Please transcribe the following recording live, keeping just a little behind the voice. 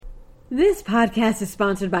This podcast is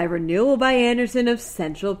sponsored by Renewal by Andersen of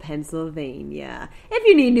Central Pennsylvania. If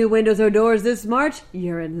you need new windows or doors this March,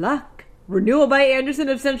 you're in luck. Renewal by Andersen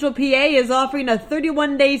of Central PA is offering a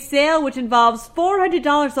 31-day sale which involves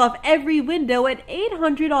 $400 off every window and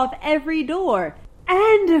 $800 off every door.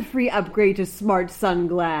 And a free upgrade to Smart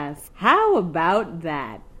Sunglass. How about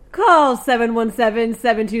that? Call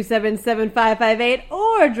 717-727-7558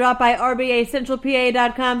 or drop by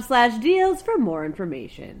rbacentralpa.com/deals for more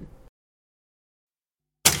information.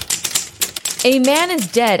 A man is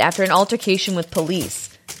dead after an altercation with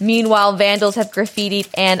police. Meanwhile, vandals have graffitied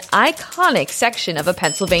an iconic section of a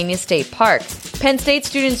Pennsylvania state park. Penn State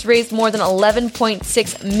students raised more than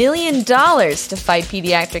 $11.6 million to fight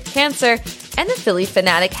pediatric cancer, and the Phillie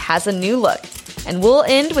Phanatic has a new look. And we'll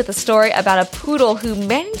end with a story about a poodle who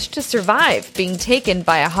managed to survive being taken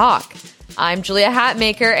by a hawk. I'm Julia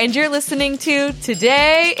Hatmaker, and you're listening to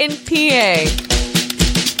Today in PA.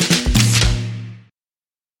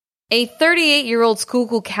 A 38-year-old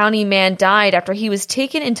Schuylkill County man died after he was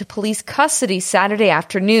taken into police custody Saturday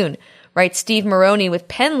afternoon, writes Steve Maroney with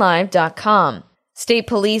PennLive.com. State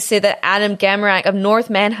police say that Adam Gamrak of North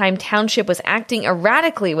Manheim Township was acting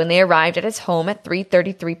erratically when they arrived at his home at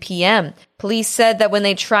 3:33 p.m. Police said that when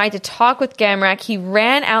they tried to talk with Gamrak, he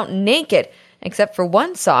ran out naked, except for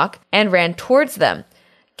one sock, and ran towards them.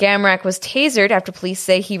 Gamrak was tasered after police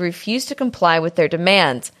say he refused to comply with their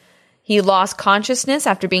demands. He lost consciousness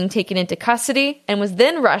after being taken into custody and was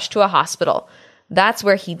then rushed to a hospital. That's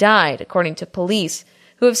where he died, according to police,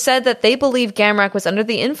 who have said that they believe Gamrak was under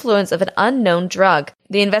the influence of an unknown drug.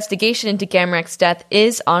 The investigation into Gamrak's death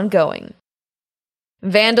is ongoing.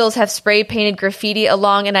 Vandals have spray-painted graffiti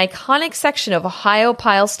along an iconic section of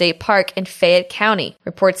Ohiopyle State Park in Fayette County,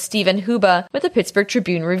 reports Stephen Huba with the Pittsburgh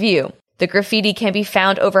Tribune-Review. The graffiti can be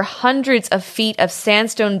found over hundreds of feet of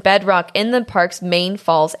sandstone bedrock in the park's main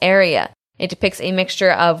falls area. It depicts a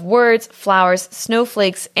mixture of words, flowers,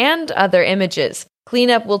 snowflakes, and other images.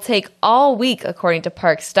 Cleanup will take all week, according to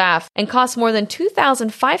park staff, and cost more than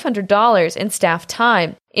 $2,500 in staff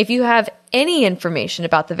time. If you have any information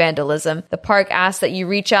about the vandalism, the park asks that you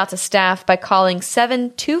reach out to staff by calling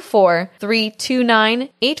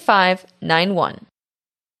 724-329-8591.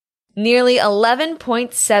 Nearly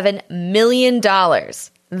 $11.7 million.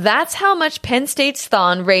 That's how much Penn State's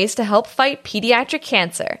Thon raised to help fight pediatric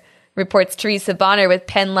cancer, reports Teresa Bonner with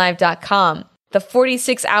PennLive.com. The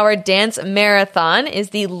 46-hour dance marathon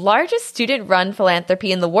is the largest student-run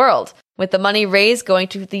philanthropy in the world, with the money raised going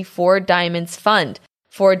to the Four Diamonds Fund.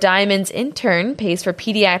 Four Diamonds, in turn, pays for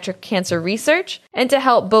pediatric cancer research and to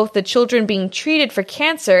help both the children being treated for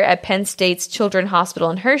cancer at Penn State's Children's Hospital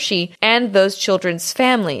in Hershey and those children's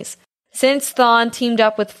families. Since Thon teamed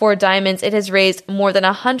up with Four Diamonds, it has raised more than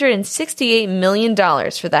 $168 million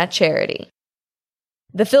for that charity.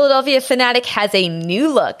 The Philadelphia Phanatic has a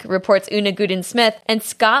new look, reports Una Gooden-Smith and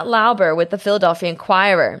Scott Lauber with the Philadelphia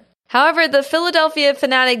Inquirer. However, the Philadelphia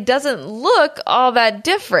Phanatic doesn't look all that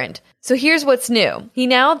different. So here's what's new. He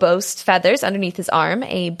now boasts feathers underneath his arm,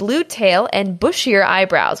 a blue tail, and bushier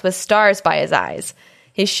eyebrows with stars by his eyes.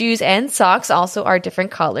 His shoes and socks also are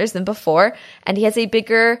different colors than before, and he has a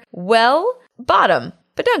bigger, bottom.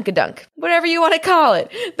 Badunk-a-dunk, whatever you want to call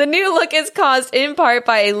it. The new look is caused in part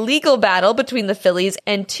by a legal battle between the Phillies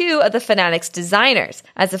and two of the Phanatic's designers,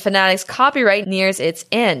 as the Phanatic's copyright nears its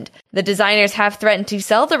end. The designers have threatened to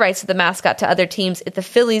sell the rights to the mascot to other teams if the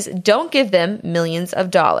Phillies don't give them millions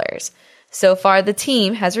of dollars. So far, the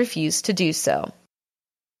team has refused to do so.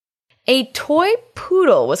 A toy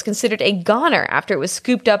poodle was considered a goner after it was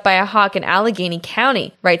scooped up by a hawk in Allegheny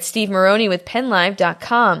County, writes Steve Maroney with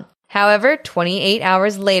PennLive.com. However, 28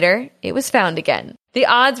 hours later, it was found again. The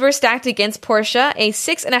odds were stacked against Portia, a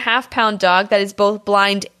 6.5-pound dog that is both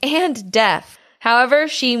blind and deaf. However,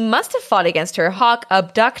 she must have fought against her hawk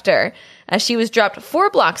abductor, as she was dropped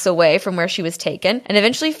 4 blocks away from where she was taken and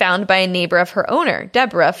eventually found by a neighbor of her owner,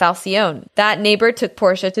 Deborah Falcione. That neighbor took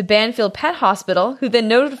Portia to Banfield Pet Hospital, who then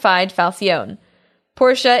notified Falcione.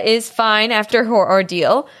 Portia is fine after her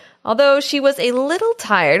ordeal, although she was a little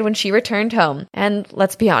tired when she returned home. And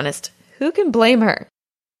let's be honest, who can blame her?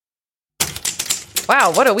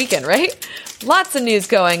 Wow, what a weekend, right? Lots of news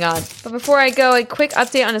going on. But before I go, a quick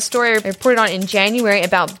update on a story I reported on in January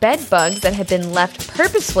about bed bugs that had been left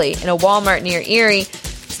purposefully in a Walmart near Erie.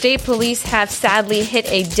 State police have sadly hit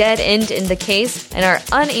a dead end in the case and are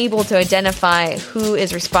unable to identify who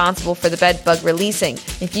is responsible for the bed bug releasing.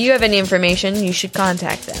 If you have any information, you should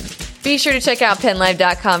contact them. Be sure to check out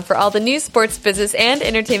PennLive.com for all the news, sports, business, and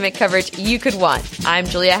entertainment coverage you could want. I'm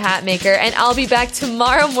Julia Hatmaker, and I'll be back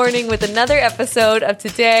tomorrow morning with another episode of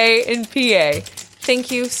Today in PA.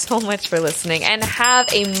 Thank you so much for listening, and have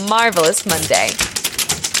a marvelous Monday.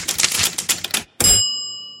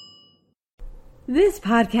 This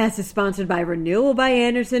podcast is sponsored by Renewal by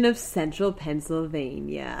Andersen of Central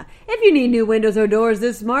Pennsylvania. If you need new windows or doors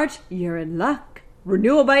this March, you're in luck.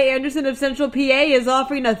 Renewal by Andersen of Central PA is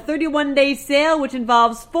offering a 31-day sale which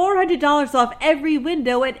involves $400 off every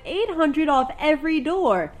window and $800 off every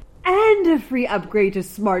door. And a free upgrade to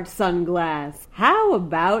Smart Sunglass. How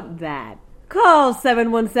about that? Call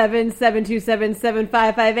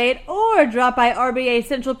 717-727-7558 or drop by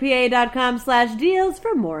rbacentralpa.com/deals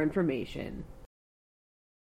for more information.